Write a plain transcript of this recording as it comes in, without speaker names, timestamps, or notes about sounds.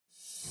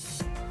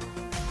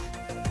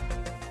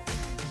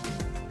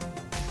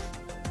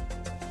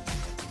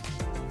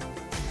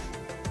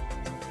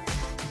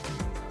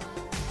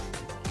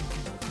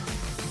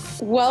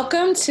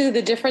Welcome to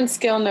the Different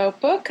Skill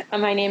Notebook.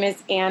 My name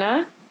is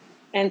Anna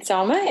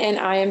Anselma, and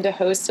I am the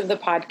host of the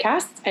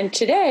podcast. And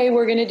today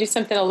we're going to do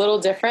something a little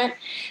different.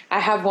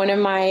 I have one of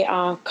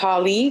my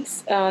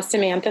colleagues,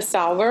 Samantha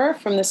Salver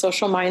from the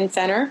Social Mind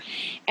Center,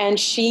 and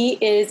she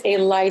is a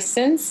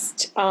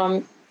licensed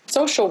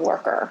social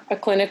worker, a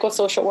clinical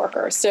social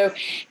worker. So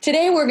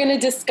today we're going to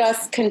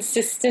discuss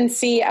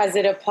consistency as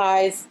it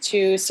applies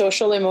to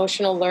social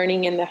emotional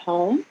learning in the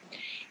home,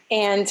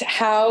 and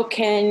how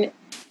can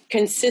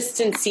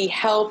consistency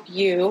help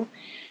you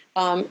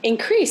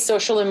increase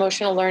social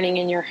emotional learning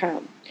in your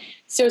home.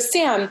 So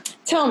Sam,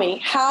 tell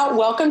me,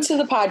 welcome to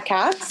the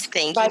podcast.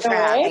 Thank you for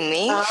having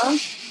me.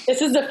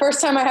 This is the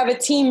first time I have a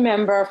team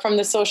member from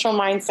the Social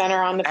Mind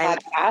Center on the podcast.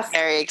 I'm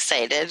very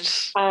excited.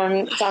 So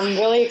I'm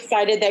really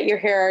excited that you're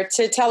here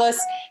to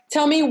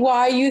tell me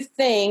why you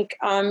think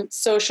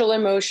social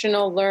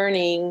emotional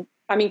learning,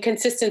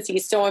 consistency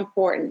is so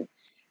important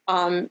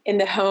in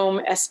the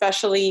home,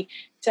 especially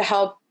to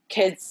help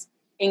kids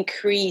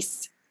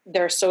increase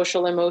their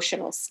social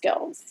emotional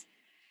skills.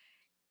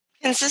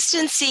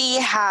 Consistency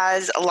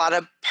has a lot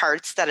of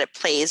parts that it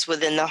plays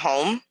within the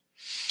home.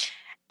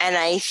 And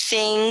I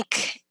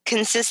think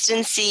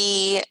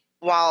consistency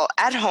while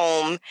at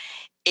home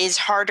is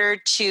harder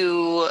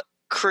to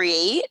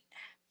create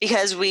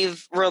because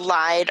we've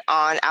relied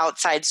on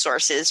outside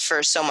sources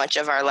for so much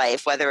of our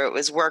life, whether it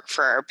was work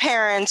for our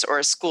parents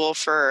or school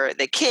for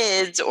the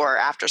kids or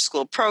after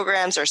school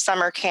programs or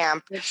summer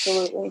camp.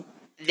 Absolutely.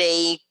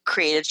 They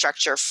created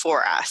structure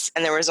for us.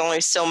 And there was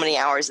only so many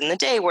hours in the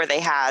day where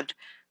they had,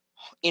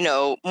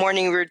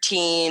 morning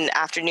routine,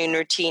 afternoon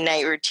routine,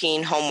 night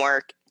routine,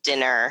 homework,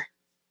 dinner,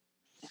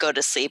 go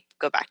to sleep,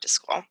 go back to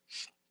school.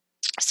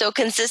 So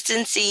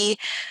consistency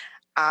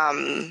is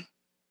going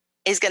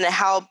to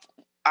help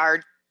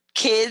our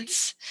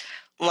kids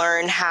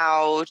learn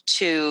how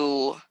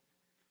to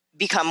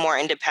become more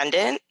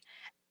independent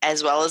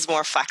as well as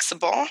more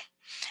flexible.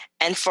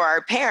 And for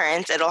our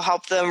parents, it'll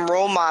help them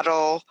role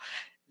model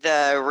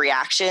the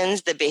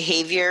reactions, the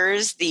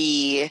behaviors,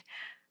 the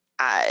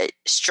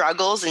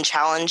struggles and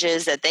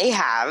challenges that they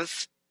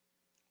have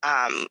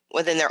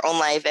within their own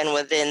life and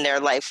within their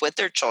life with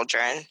their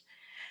children.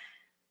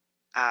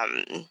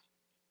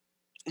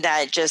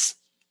 That just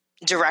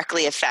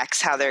directly affects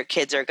how their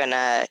kids are going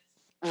to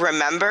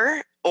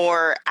remember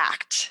or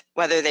act,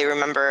 whether they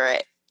remember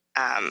it,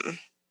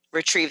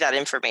 retrieve that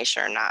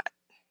information or not.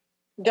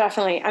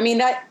 Definitely.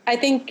 I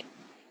think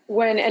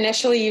when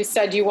initially you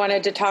said you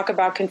wanted to talk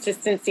about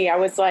consistency, I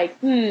was like,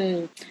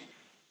 and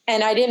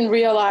I didn't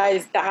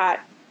realize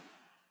that,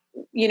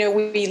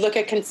 we look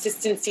at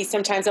consistency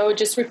sometimes,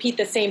 just repeat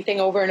the same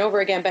thing over and over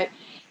again, but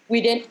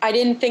I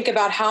didn't think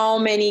about how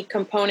many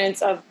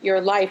components of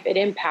your life it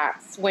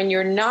impacts when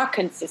you're not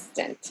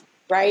consistent,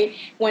 right?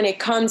 When it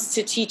comes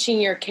to teaching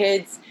your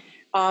kids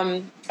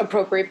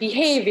appropriate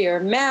behavior,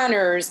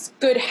 manners,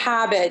 good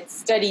habits,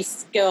 study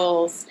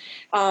skills,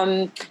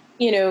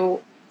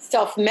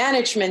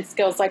 self-management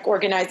skills like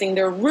organizing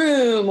their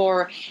room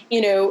or,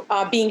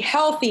 being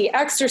healthy,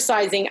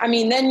 exercising.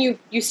 Then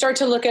you start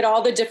to look at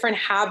all the different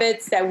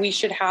habits that we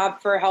should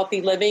have for healthy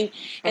living.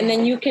 And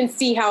then you can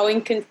see how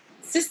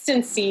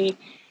inconsistency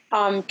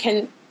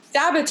can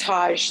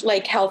sabotage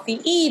like healthy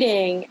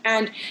eating.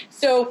 And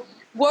so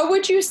what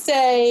would you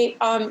say,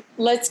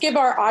 let's give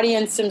our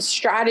audience some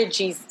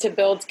strategies to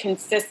build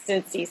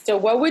consistency. So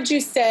what would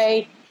you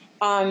say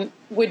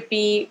would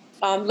be,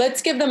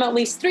 let's give them at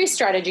least 3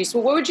 strategies. So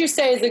what would you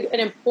say is an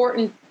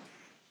important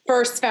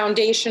first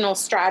foundational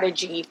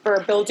strategy for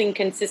building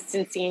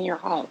consistency in your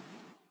home?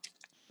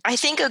 I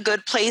think a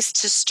good place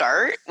to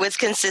start with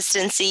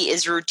consistency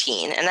is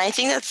routine. And I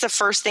think that's the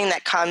first thing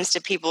that comes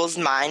to people's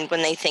mind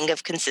when they think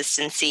of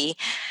consistency.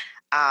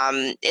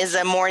 Is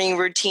a morning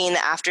routine,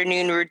 the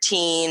afternoon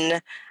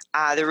routine,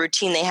 the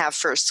routine they have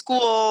for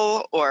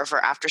school or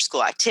for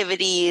after-school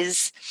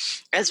activities,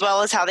 as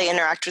well as how they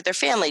interact with their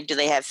family. Do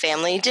they have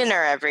family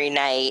dinner every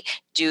night?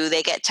 Do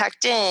they get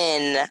tucked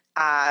in?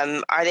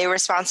 Are they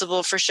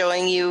responsible for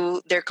showing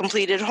you their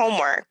completed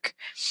homework?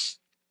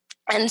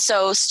 And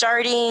so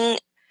starting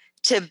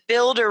to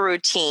build a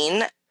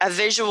routine, a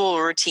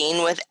visual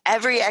routine with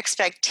every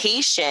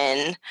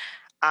expectation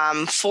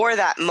for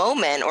that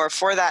moment or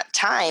for that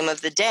time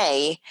of the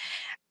day,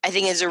 I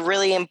think is a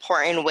really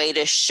important way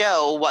to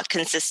show what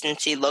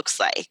consistency looks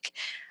like.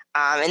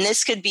 And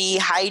this could be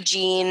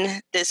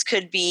hygiene, this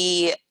could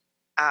be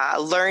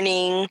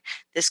learning,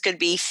 this could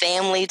be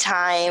family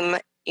time,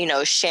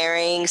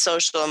 sharing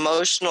social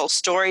emotional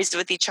stories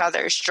with each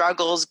other,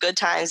 struggles, good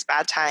times,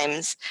 bad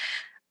times.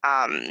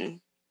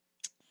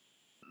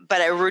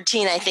 But a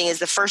routine, I think, is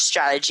the first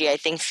strategy I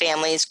think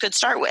families could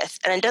start with.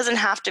 And it doesn't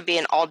have to be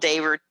an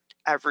all-day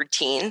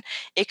routine.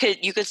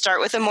 You could start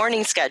with a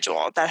morning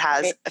schedule that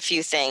has a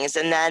few things,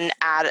 and then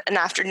add an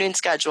afternoon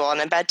schedule and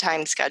a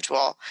bedtime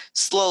schedule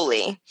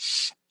slowly,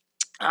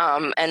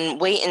 and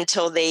wait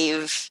until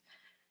they've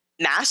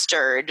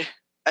mastered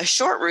a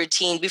short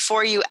routine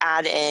before you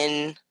add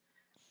in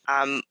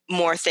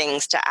more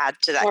things to add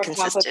to that More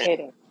consistent.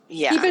 complicated.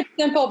 Yeah. Keep it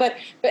simple, but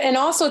and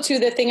also too,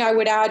 the thing I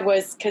would add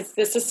was, because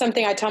this is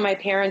something I tell my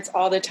parents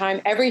all the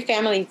time, every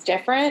family is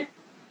different.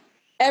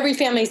 Every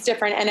family is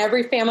different, and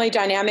every family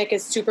dynamic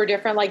is super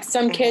different. Like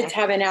some kids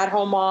have an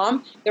at-home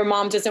mom, their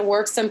mom doesn't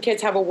work. Some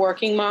kids have a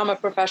working mom, a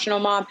professional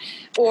mom,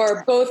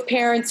 or both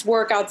parents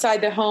work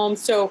outside the home.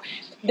 So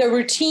the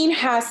routine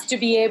has to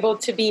be able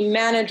to be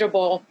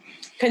manageable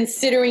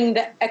considering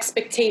the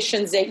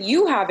expectations that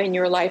you have in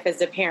your life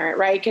as a parent,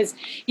 right? Because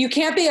you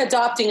can't be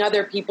adopting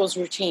other people's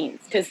routines,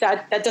 because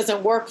that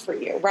doesn't work for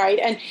you, right?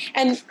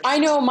 And I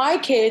know my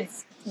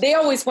kids, they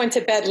always went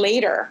to bed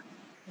later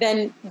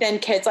than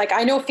kids. Like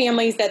I know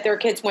families that their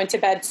kids went to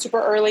bed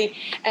super early,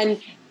 and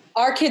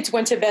our kids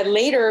went to bed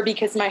later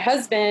because my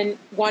husband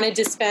wanted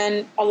to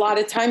spend a lot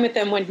of time with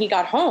them when he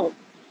got home.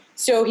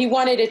 So he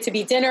wanted it to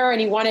be dinner,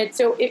 and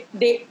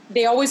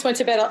they always went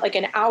to bed like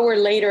an hour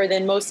later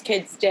than most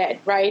kids did,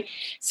 right?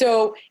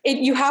 So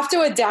you have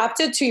to adapt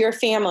it to your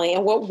family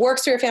and what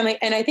works for your family.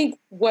 And I think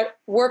what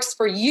works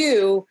for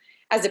you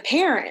as a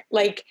parent,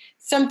 like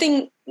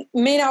something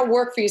may not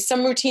work for you.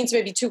 Some routines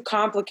may be too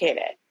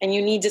complicated and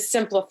you need to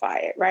simplify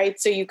it, right?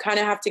 So you kind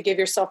of have to give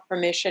yourself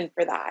permission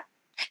for that.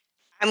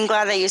 I'm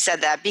glad that you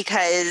said that,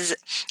 because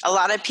a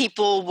lot of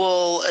people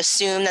will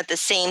assume that the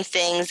same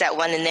things that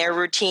went in their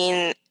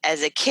routine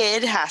as a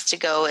kid has to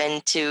go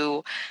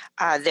into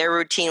their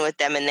routine with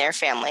them and their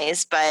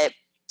families. But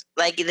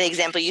like the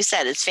example you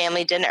said, it's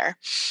family dinner.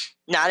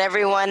 Not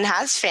everyone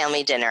has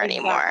family dinner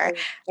anymore.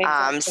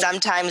 Exactly.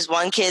 Sometimes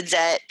one kid's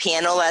at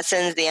piano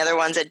lessons, the other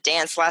one's at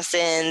dance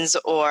lessons,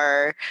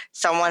 or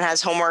someone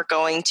has homework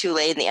going too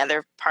late and the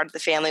other part of the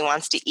family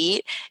wants to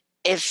eat.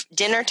 If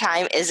dinner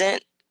time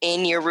isn't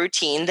in your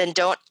routine, then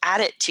don't add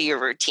it to your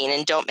routine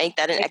and don't make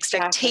that an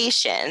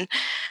expectation.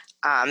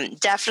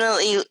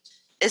 Definitely,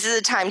 this is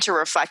a time to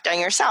reflect on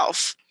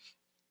yourself.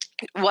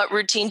 What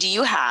routine do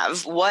you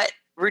have? What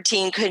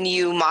routine can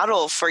you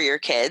model for your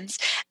kids?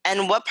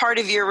 And what part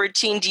of your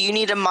routine do you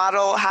need to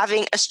model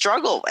having a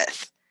struggle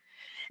with?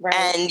 Right.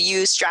 And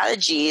use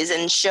strategies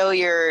and show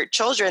your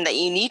children that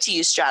you need to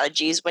use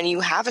strategies when you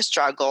have a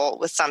struggle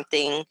with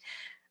something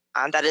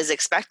that is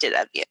expected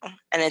of you.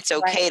 And it's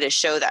okay to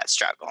show that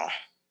struggle.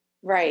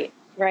 Right.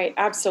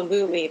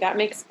 Absolutely. That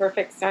makes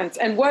perfect sense.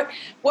 And what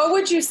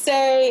would you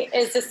say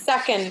is the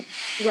second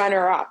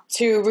runner-up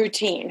to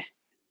routine?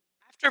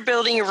 After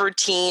building a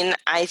routine,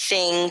 I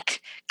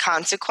think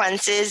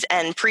consequences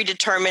and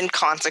predetermined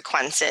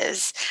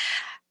consequences,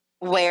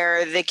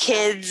 where the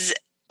kids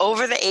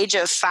over the age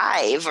of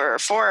 5 or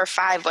 4 or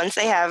 5, once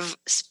they have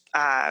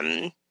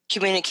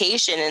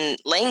communication and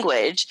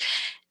language,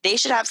 they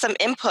should have some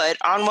input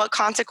on what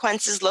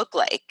consequences look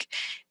like,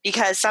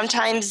 because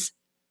sometimes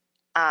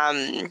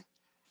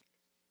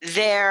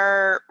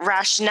their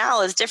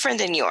rationale is different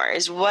than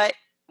yours. What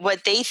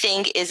they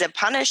think is a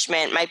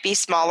punishment might be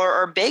smaller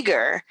or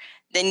bigger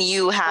than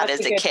you had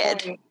as a kid.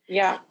 Point.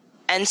 Yeah.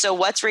 And so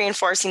what's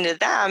reinforcing to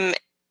them,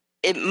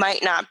 it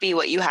might not be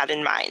what you had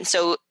in mind.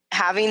 So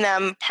having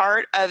them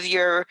part of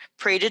your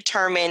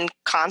predetermined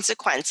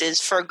consequences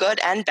for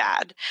good and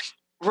bad,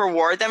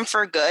 reward them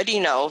for good,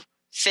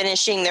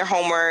 finishing their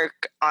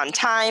homework on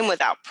time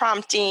without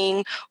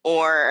prompting,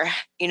 or,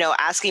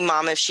 asking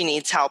mom if she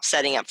needs help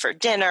setting up for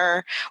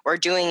dinner, or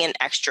doing an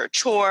extra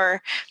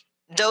chore.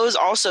 Those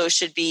also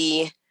should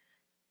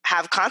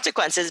have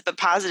consequences, but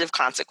positive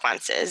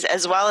consequences,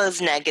 as well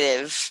as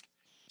negative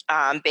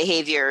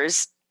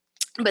behaviors,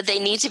 but they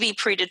need to be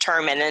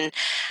predetermined. And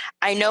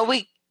I know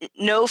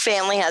no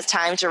family has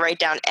time to write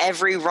down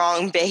every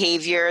wrong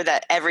behavior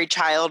that every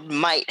child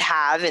might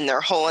have in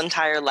their whole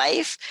entire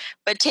life,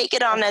 but take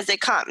it on as it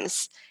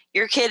comes.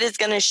 Your kid is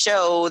going to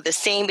show the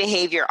same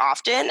behavior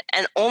often,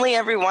 and only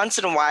every once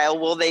in a while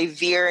will they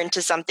veer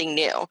into something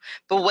new.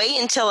 But wait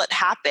until it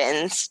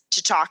happens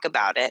to talk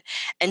about it,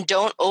 and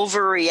don't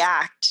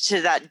overreact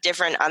to that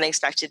different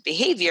unexpected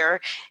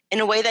behavior in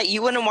a way that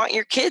you wouldn't want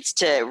your kids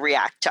to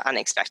react to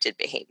unexpected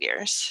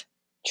behaviors.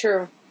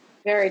 True.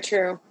 Very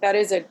true. That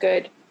is a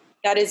good,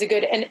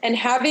 and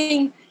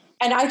having,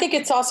 and I think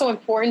it's also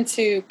important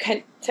to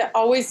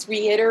always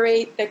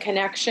reiterate the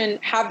connection,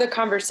 have the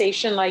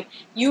conversation, like,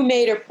 you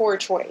made a poor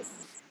choice,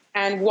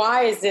 and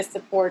why is this a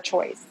poor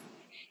choice?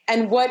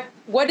 And what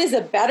is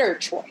a better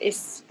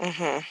choice?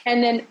 Mm-hmm.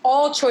 And then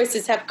all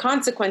choices have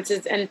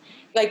consequences. And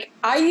like,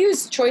 I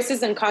use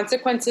choices and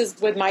consequences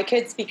with my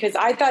kids because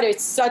I thought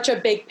it's such a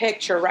big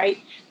picture, right?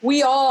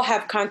 We all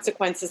have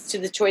consequences to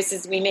the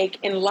choices we make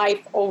in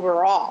life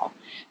overall.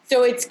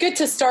 So it's good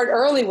to start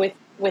early with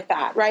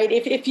that, right?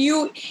 If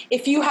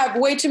you have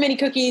way too many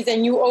cookies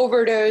and you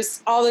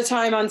overdose all the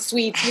time on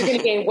sweets, you're going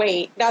to gain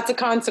weight. That's a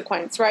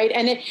consequence, right?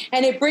 And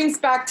it brings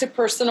back to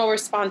personal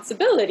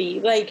responsibility.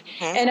 Like,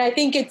 and I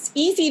think it's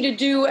easy to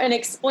do and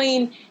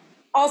explain,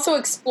 also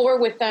explore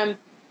with them,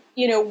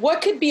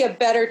 what could be a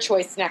better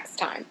choice next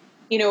time?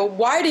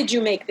 Why did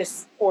you make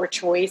this poor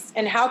choice,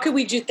 and how could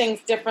we do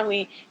things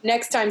differently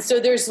next time? So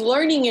there's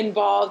learning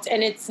involved,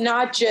 and it's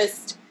not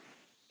just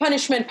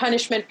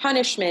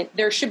punishment.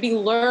 There should be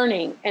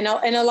learning, and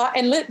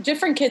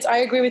different kids. I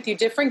agree with you.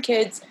 Different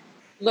kids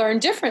learn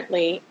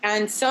differently.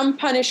 And some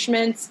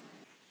punishments,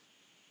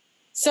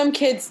 some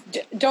kids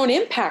don't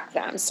impact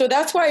them. So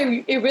that's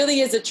why it really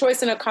is a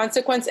choice and a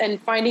consequence,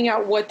 and finding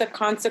out what the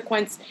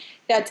consequence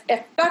that's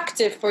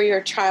effective for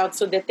your child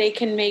so that they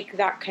can make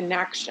that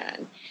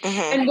connection.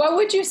 Mm-hmm. And what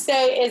would you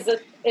say is a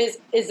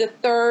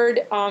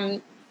third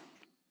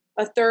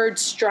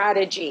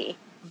strategy?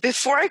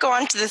 Before I go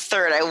on to the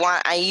third,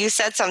 you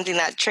said something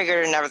that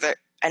triggered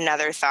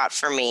another thought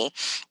for me,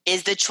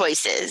 is the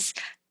choices.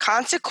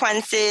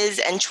 Consequences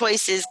and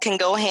choices can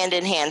go hand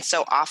in hand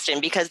so often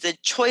because the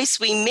choice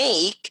we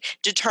make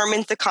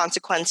determines the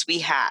consequence we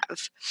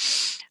have.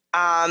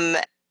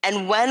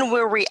 And when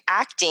we're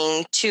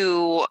reacting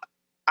to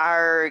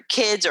our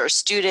kids or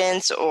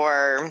students,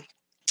 or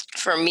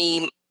for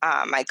me,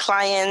 my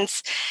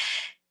clients,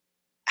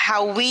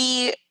 how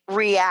we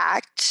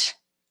react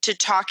to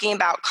talking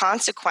about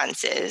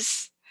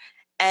consequences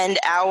and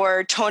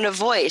our tone of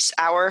voice,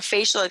 our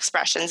facial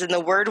expressions, and the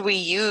words we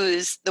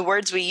use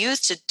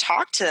to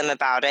talk to them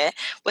about it,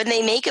 when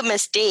they make a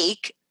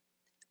mistake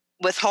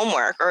with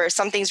homework or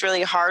something's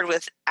really hard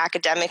with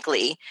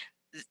academically,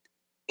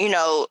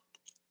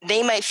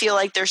 they might feel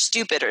like they're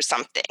stupid or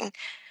something.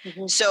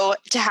 Mm-hmm. So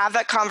to have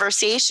that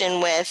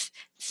conversation with,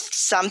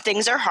 some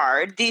things are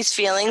hard, these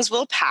feelings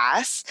will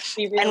pass,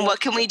 and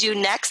what can we do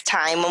next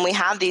time when we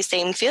have these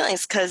same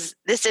feelings? Because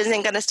this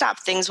isn't going to stop.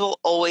 Things will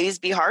always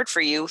be hard for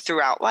you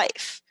throughout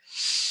life.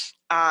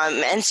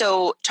 And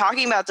so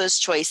talking about those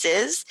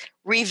choices,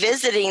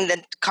 revisiting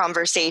the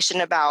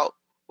conversation about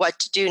what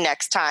to do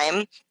next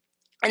time,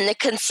 and the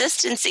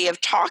consistency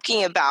of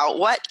talking about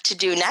what to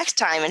do next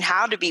time and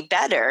how to be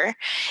better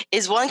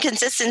is one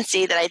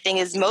consistency that I think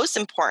is most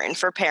important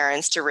for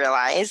parents to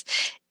realize,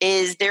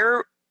 is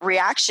their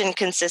reaction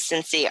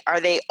consistency. Are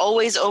they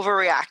always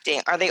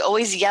overreacting? Are they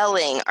always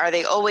yelling? Are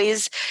they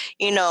always,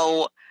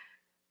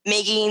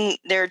 making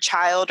their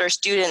child or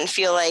student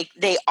feel like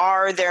they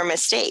are their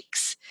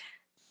mistakes?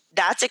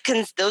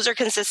 Those are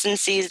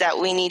consistencies that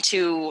we need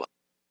to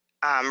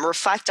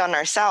reflect on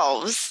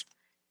ourselves,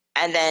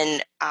 and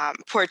then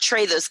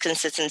portray those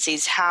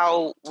consistencies,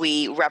 how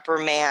we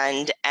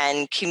reprimand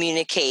and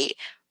communicate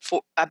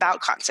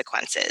about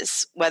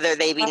consequences, whether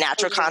they be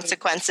natural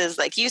consequences,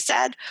 like you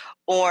said,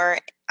 or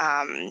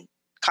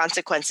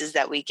consequences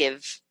that we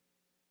give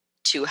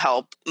to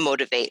help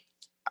motivate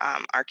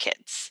our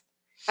kids.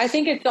 I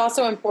think it's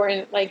also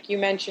important, like you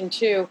mentioned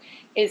too,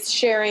 is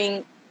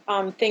sharing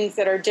things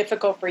that are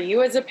difficult for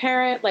you as a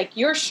parent, like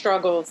your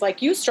struggles,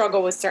 like you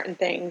struggle with certain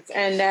things,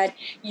 and that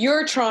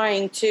you're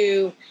trying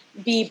to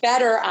be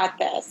better at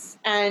this.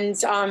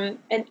 And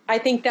I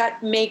think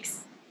that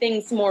makes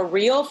things more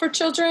real for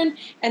children,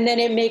 and then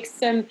it makes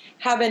them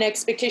have an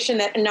expectation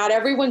that not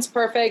everyone's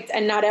perfect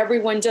and not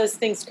everyone does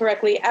things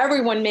correctly.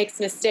 Everyone makes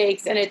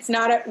mistakes, and it's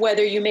not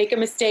whether you make a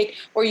mistake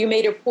or you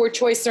made a poor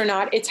choice or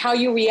not. It's how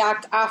you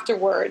react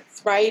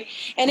afterwards, right?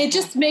 And it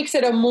just makes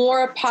it a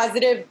more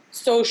positive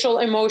social,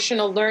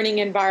 emotional learning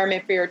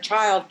environment for your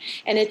child.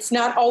 And it's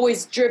not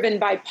always driven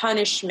by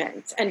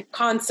punishment and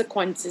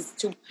consequences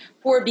to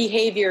poor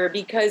behavior,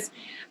 because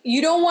you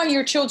don't want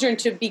your children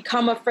to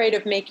become afraid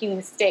of making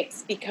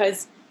mistakes,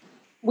 because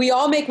we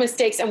all make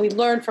mistakes and we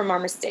learn from our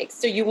mistakes.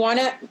 So you want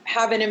to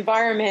have an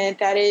environment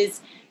that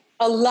is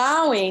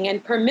allowing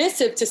and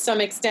permissive to some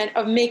extent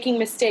of making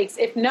mistakes.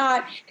 If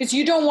not, because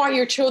you don't want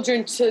your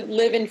children to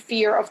live in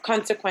fear of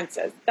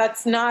consequences.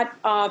 That's not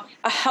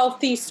a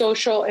healthy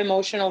social,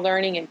 emotional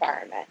learning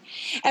environment.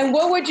 And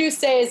what would you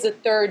say is the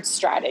third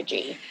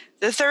strategy?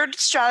 The third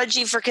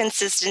strategy for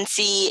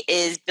consistency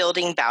is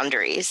building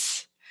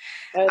boundaries.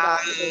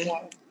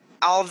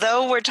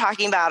 Although we're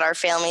talking about our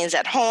families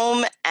at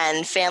home,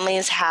 and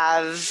families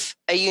have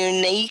a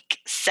unique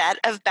set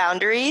of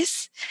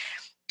boundaries,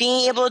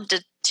 being able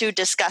to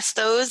discuss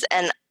those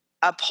and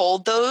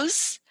uphold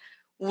those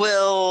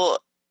will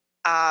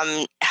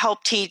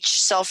help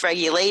teach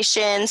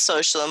self-regulation,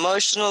 social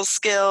emotional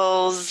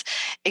skills,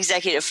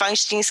 executive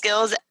functioning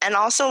skills, and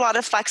also a lot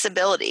of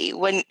flexibility.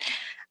 When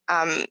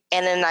Anna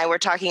and I were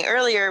talking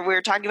earlier, we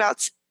were talking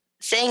about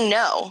saying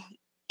no.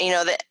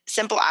 The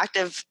simple act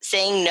of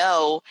saying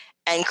no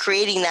and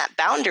creating that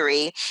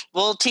boundary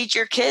will teach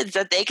your kids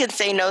that they can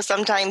say no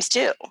sometimes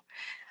too.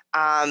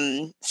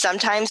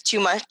 Sometimes too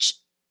much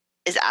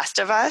is asked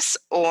of us,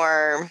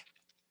 or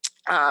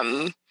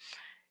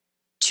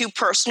too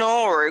personal,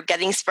 or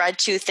getting spread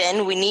too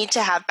thin. We need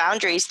to have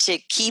boundaries to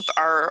keep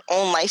our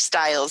own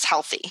lifestyles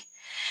healthy.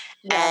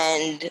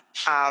 Yes.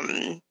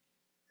 And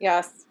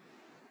yes.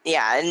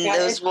 Yeah, and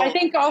those will, I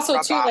think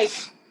also too,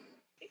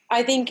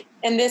 I think,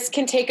 and this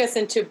can take us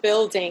into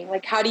building,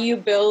 like how do you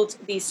build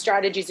these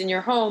strategies in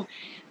your home?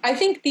 I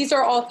think these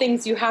are all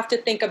things you have to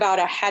think about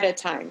ahead of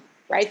time,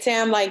 right,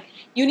 Sam? Like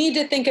you need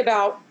to think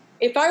about,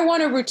 if I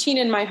want a routine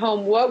in my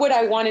home, what would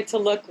I want it to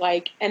look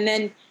like? And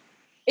then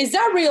is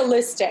that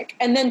realistic?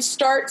 And then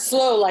start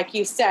slow, like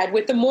you said,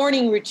 with the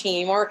morning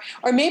routine, or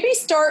maybe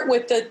start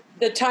with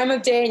the time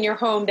of day in your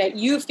home that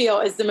you feel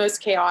is the most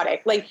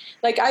chaotic. Like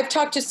I've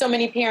talked to so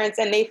many parents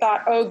and they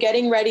thought, oh,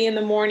 getting ready in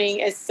the morning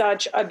is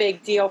such a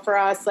big deal for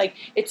us. Like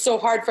it's so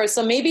hard for us.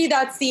 So maybe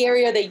that's the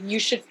area that you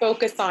should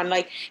focus on.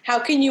 Like how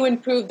can you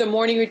improve the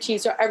morning routine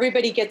so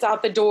everybody gets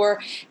out the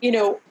door,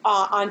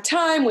 on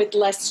time with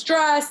less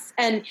stress,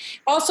 and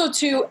also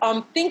to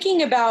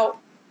thinking about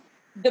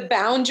the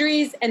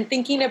boundaries and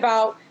thinking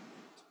about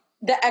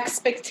the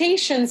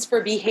expectations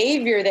for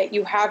behavior that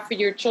you have for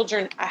your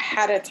children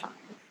ahead of time.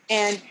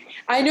 And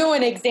I know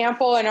an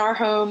example in our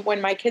home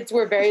when my kids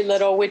were very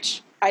little,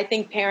 which I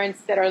think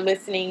parents that are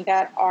listening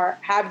that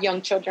have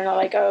young children are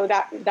like, oh,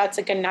 that's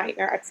like a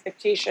nightmare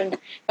expectation.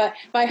 But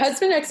my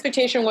husband's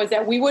expectation was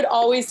that we would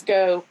always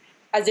go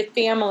as a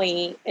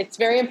family. It's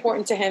very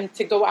important to him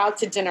to go out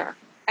to dinner.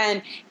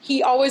 And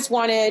he always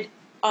wanted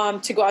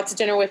to go out to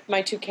dinner with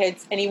my two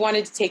kids, and he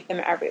wanted to take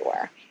them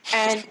everywhere.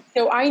 And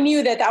so I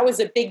knew that was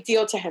a big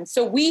deal to him.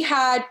 So we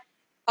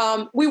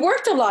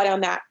worked a lot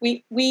on that.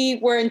 We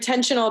were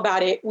intentional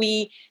about it.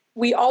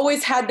 We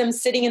always had them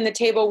sitting in the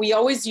table. We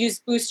always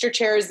used booster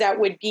chairs that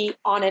would be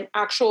on an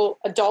actual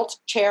adult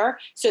chair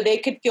so they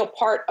could feel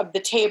part of the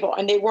table,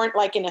 and they weren't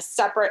like in a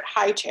separate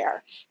high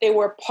chair. They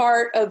were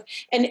part of,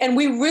 and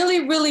we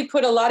really, really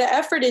put a lot of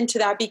effort into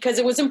that because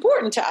it was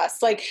important to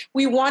us. Like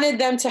we wanted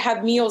them to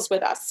have meals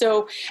with us.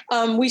 So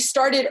we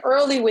started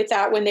early with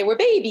that when they were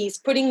babies,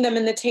 putting them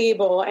in the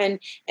table and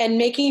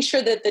making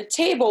sure that the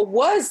table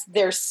was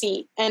their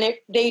seat, and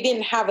they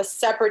didn't have a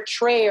separate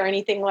tray or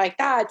anything like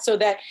that, so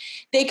that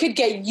they could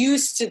get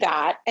used to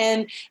that.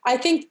 And I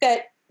think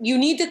that you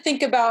need to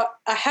think about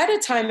ahead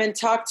of time and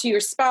talk to your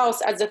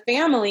spouse as a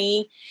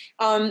family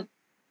or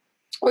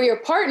your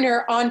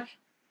partner on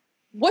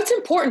what's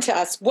important to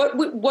us.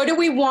 What do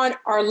we want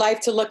our life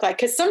to look like?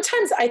 Because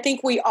sometimes I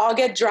think we all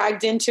get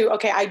dragged into,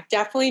 okay, I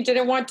definitely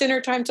didn't want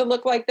dinner time to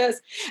look like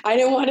this. I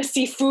didn't want to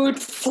see food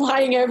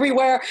flying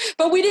everywhere,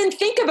 but we didn't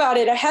think about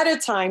it ahead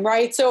of time,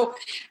 right? So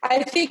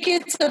I think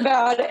it's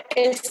about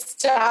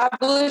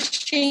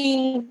establishing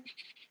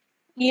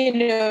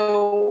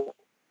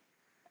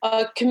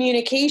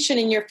communication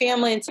in your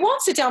family, and so we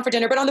won't sit down for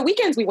dinner, but on the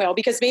weekends we will,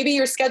 because maybe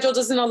your schedule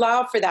doesn't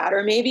allow for that,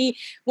 or maybe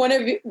one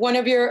of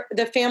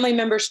the family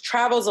members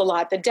travels a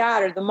lot, the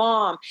dad or the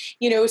mom.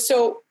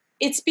 So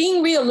it's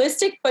being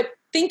realistic, but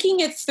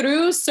thinking it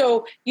through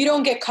so you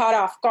don't get caught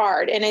off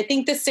guard. And I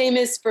think the same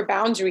is for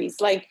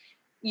boundaries. Like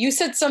you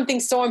said something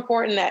so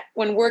important, that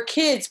when we're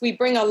kids, we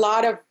bring a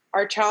lot of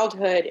our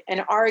childhood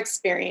and our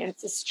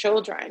experience as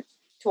children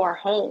to our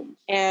home.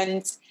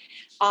 And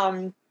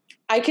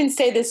I can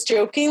say this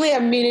jokingly. I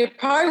mean, it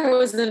probably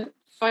wasn't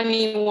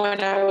funny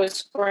when I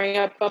was growing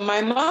up, but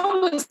my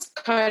mom was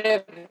kind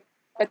of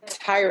a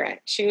tyrant.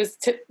 She was,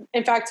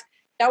 in fact,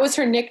 that was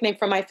her nickname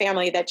from my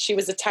family, that she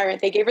was a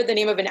tyrant. They gave her the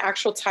name of an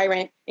actual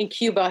tyrant in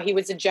Cuba. He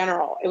was a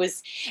general.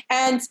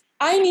 And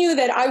I knew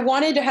that I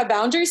wanted to have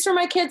boundaries for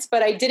my kids,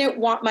 but I didn't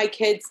want my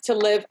kids to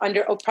live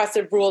under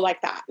oppressive rule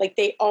like that. Like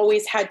they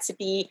always had to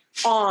be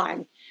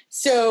on.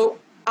 So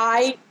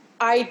I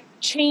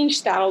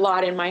changed that a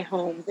lot in my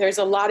home. There's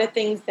a lot of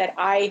things that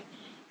I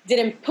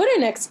didn't put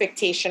an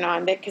expectation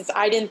on because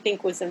I didn't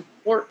think was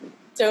important.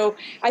 So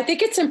I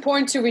think it's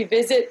important to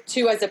revisit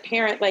too as a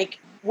parent, like,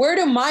 where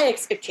do my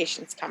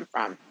expectations come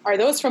from? Are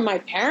those from my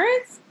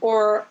parents,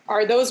 or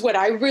are those what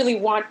I really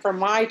want for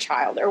my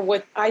child, or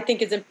what I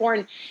think is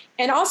important?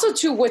 And also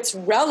to what's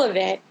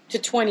relevant to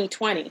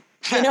 2020,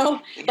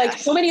 Yes. Like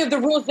so many of the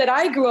rules that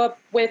I grew up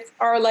with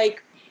are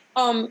like,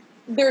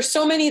 there's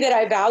so many that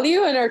I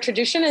value in our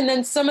tradition, and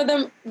then some of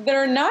them that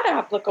are not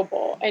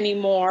applicable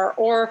anymore,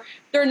 or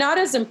they're not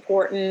as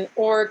important,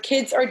 or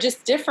kids are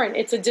just different.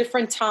 It's a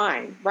different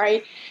time,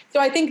 right? So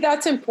I think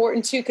that's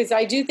important too, because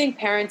I do think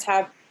parents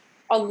have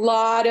a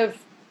lot of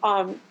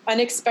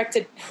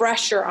unexpected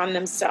pressure on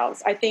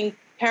themselves. I think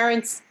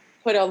parents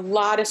put a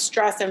lot of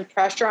stress and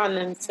pressure on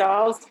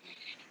themselves.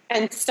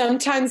 And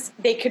sometimes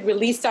they could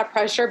release that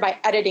pressure by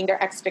editing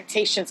their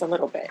expectations a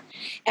little bit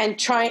and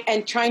trying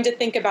to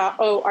think about,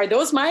 oh, are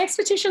those my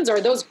expectations or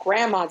are those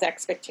grandma's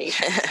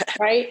expectations,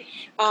 right?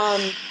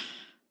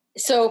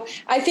 So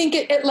I think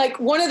it like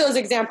one of those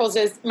examples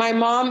is my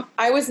mom.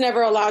 I was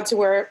never allowed to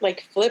wear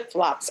like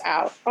flip-flops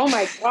out. Oh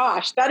my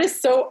gosh, that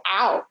is so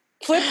out.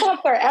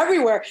 Flip-flops are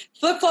everywhere.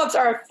 Flip-flops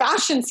are a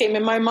fashion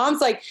statement. My mom's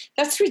like,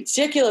 that's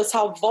ridiculous,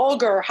 how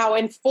vulgar, how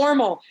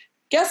informal.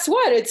 Guess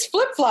what? It's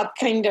flip-flop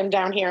kingdom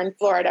down here in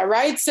Florida,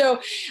 right? So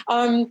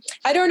I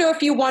don't know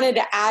if you wanted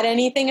to add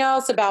anything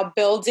else about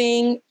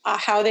building,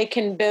 how they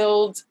can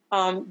build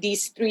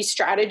these 3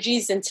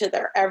 strategies into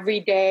their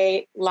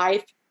everyday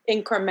life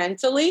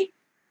incrementally.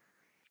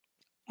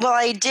 Well,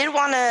 I did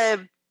want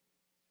to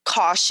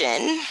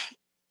caution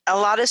a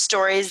lot of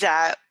stories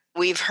that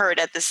we've heard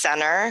at the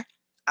center.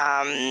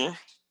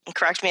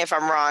 Correct me if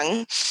I'm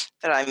wrong,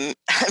 but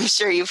I'm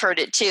sure you've heard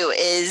it too,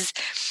 is,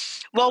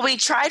 well, we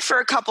tried for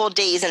a couple of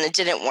days and it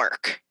didn't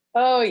work.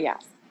 Oh,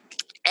 yes.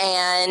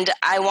 And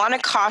I want to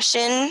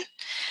caution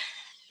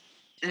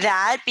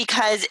that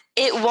because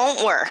it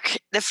won't work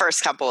the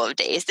first couple of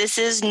days. This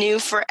is new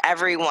for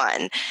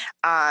everyone.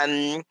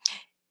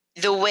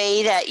 The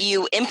way that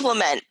you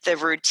implement the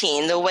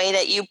routine, the way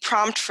that you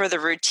prompt for the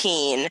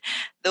routine,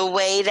 the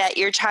way that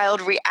your child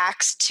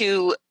reacts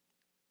to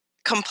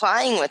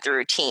complying with the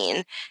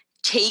routine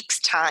takes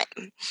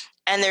time.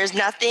 And there's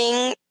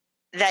nothing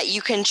that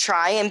you can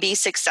try and be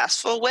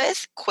successful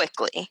with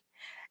quickly.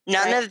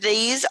 None of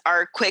these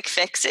are quick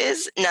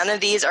fixes. None of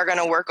these are going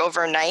to work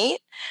overnight.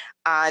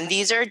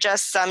 These are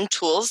just some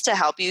tools to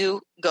help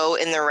you go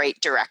in the right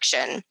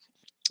direction.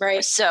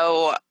 Right.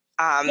 So,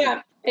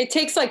 yeah, it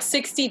takes like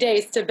 60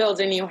 days to build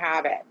a new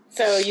habit.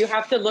 So you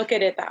have to look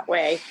at it that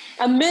way.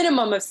 A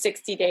minimum of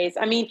 60 days.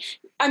 I mean,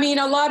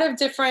 a lot of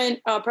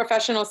different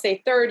professionals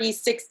say 30,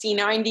 60,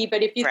 90,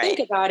 but if you think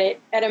about it,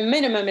 at a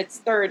minimum, it's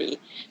 30.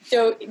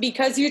 So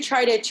because you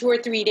tried it 2 or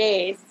 3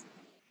 days,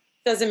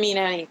 doesn't mean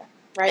anything,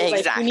 right?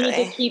 Exactly. Like you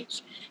need to keep,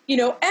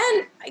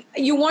 and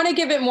you want to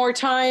give it more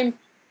time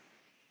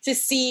to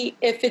see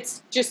if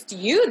it's just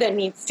you that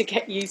needs to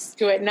get used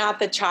to it, not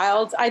the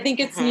child. I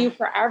think it's new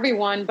for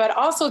everyone, but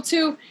also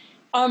too,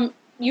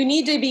 you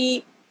need to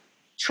be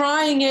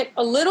trying it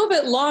a little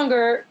bit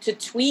longer to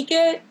tweak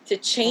it, to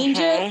change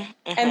it,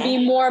 and be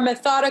more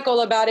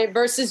methodical about it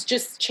versus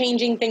just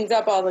changing things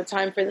up all the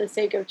time for the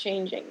sake of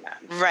changing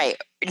them. Right.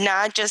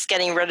 Not just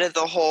getting rid of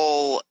the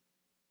whole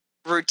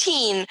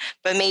routine,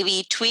 but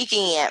maybe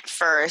tweaking it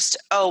first.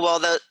 Oh, well,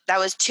 that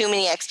was too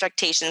many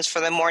expectations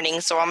for the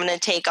morning, so I'm going to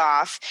take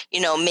off,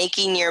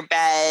 making your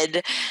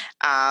bed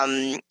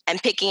and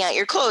picking out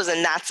your clothes.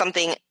 And that's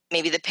something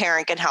maybe the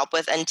parent can help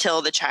with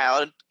until the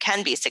child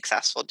can be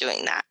successful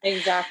doing that.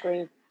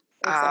 Exactly.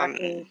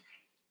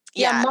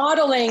 Yeah,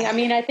 modeling. I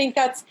mean, I think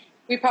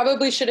we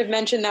probably should have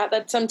mentioned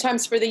that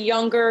sometimes for the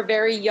younger,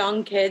 very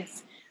young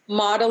kids,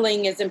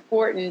 modeling is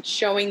important,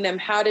 showing them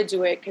how to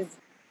do it because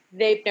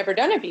they've never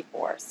done it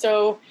before.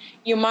 So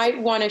you might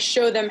want to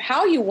show them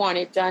how you want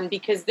it done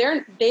because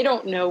they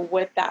don't know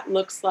what that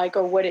looks like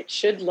or what it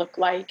should look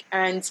like.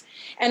 And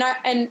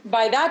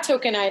by that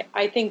token,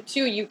 I think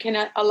too, you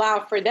can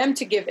allow for them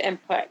to give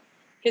input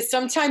because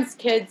sometimes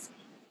kids,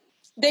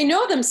 they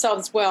know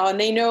themselves well and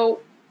they know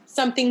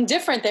something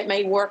different that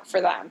may work for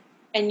them.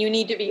 And you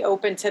need to be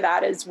open to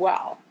that as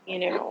well,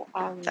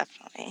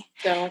 Definitely.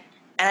 So,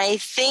 and I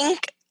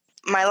think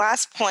my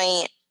last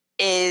point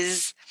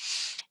is,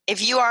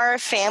 if you are a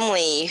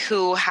family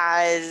who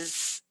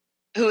has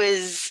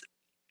made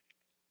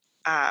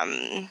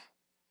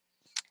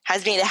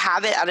a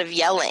habit out of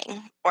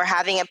yelling or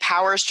having a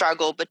power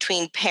struggle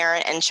between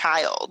parent and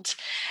child,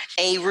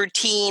 a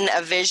routine,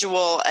 a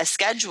visual, a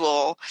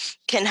schedule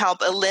can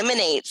help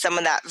eliminate some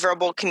of that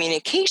verbal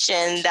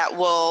communication that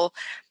will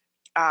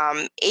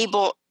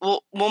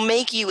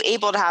make you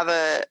able to have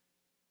a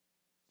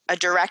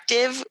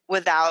directive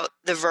without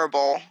the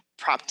verbal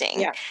prompting.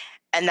 yeah.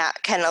 And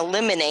that can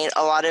eliminate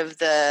a lot of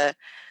the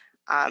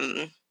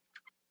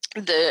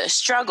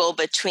struggle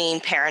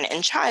between parent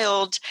and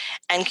child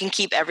and can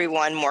keep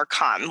everyone more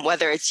calm,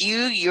 whether it's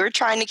you're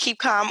trying to keep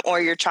calm or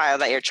your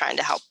child that you're trying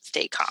to help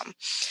stay calm.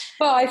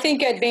 Well, I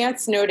think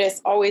advance notice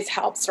always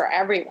helps for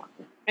everyone.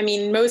 I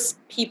mean, most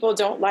people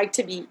don't like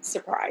to be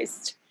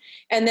surprised.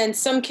 And then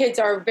some kids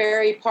are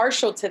very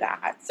partial to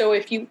that. So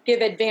if you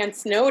give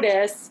advance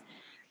notice,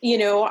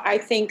 I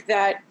think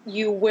that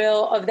you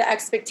will, of the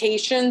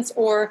expectations,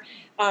 or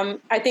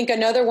I think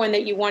another one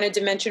that you wanted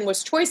to mention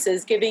was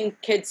choices, giving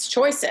kids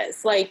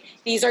choices. Like,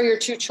 these are your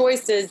two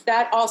choices.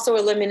 That also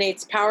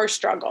eliminates power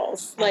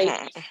struggles.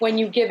 Like, when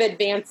you give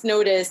advance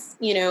notice,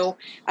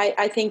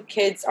 I think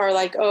kids are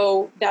like,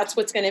 oh, that's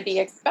what's going to be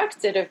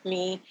expected of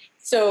me.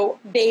 So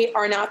they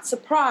are not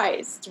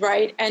surprised,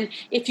 right? And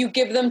if you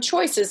give them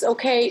choices,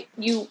 okay,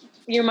 you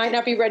might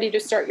not be ready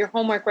to start your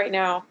homework right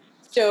now.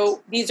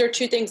 So these are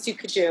two things you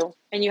could do,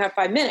 and you have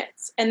 5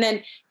 minutes. And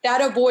then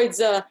that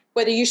avoids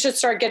whether you should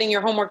start getting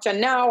your homework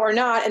done now or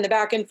not, and the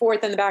back and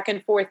forth,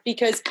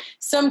 because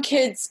some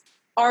kids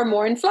are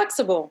more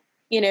inflexible,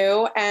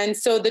 and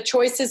so the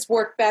choices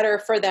work better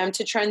for them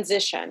to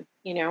transition,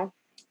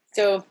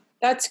 So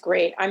that's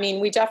great. I mean,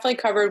 we definitely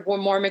covered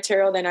more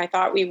material than I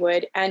thought we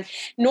would. And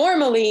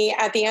normally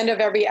at the end of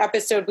every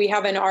episode, we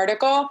have an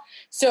article.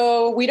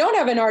 So we don't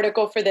have an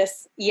article for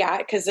this yet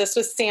because this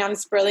was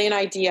Sam's brilliant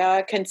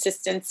idea,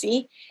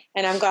 consistency.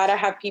 And I'm glad I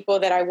have people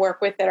that I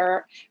work with that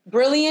are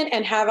brilliant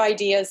and have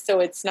ideas. So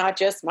it's not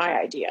just my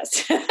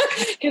ideas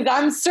because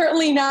I'm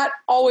certainly not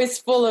always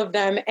full of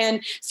them.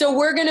 And so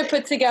we're going to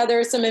put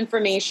together some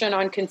information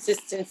on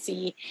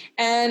consistency.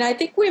 And I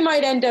think we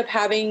might end up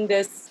having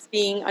this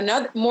being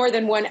more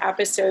than one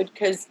episode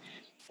because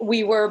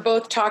we were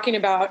both talking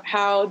about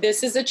how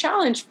this is a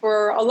challenge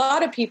for a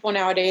lot of people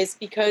nowadays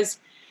because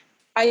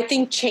I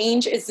think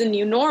change is the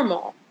new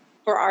normal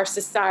for our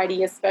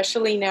society,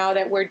 especially now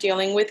that we're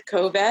dealing with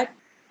COVID.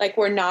 Like,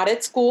 we're not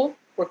at school.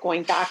 We're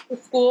going back to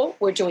school.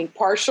 We're doing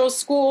partial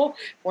school.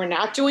 We're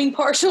not doing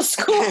partial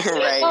school.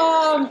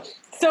 Right.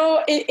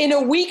 So in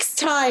a week's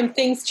time,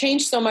 things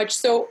change so much.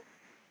 So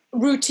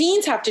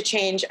routines have to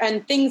change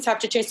and things have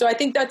to change. So I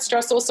think that's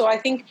stressful. So I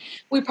think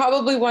we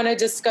probably want to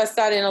discuss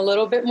that in a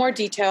little bit more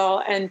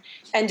detail and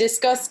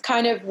discuss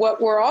kind of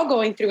what we're all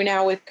going through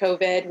now with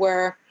COVID,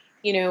 where,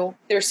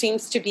 there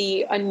seems to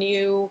be a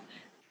new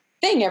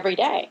thing every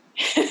day.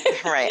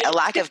 Right. A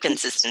lack of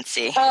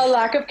consistency.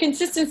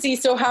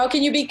 So how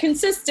can you be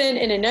consistent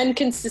in an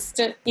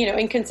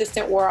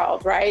inconsistent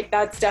world, right?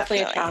 That's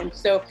definitely a challenge.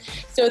 So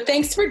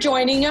thanks for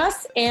joining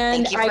us.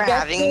 And thank you for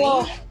having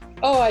me.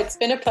 Oh, it's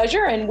been a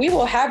pleasure, and we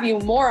will have you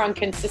more on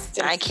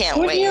consistency. I can't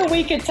wait.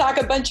 We could talk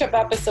a bunch of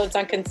episodes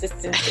on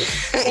consistency.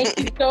 Thank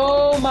you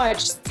so much,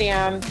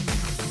 Sam.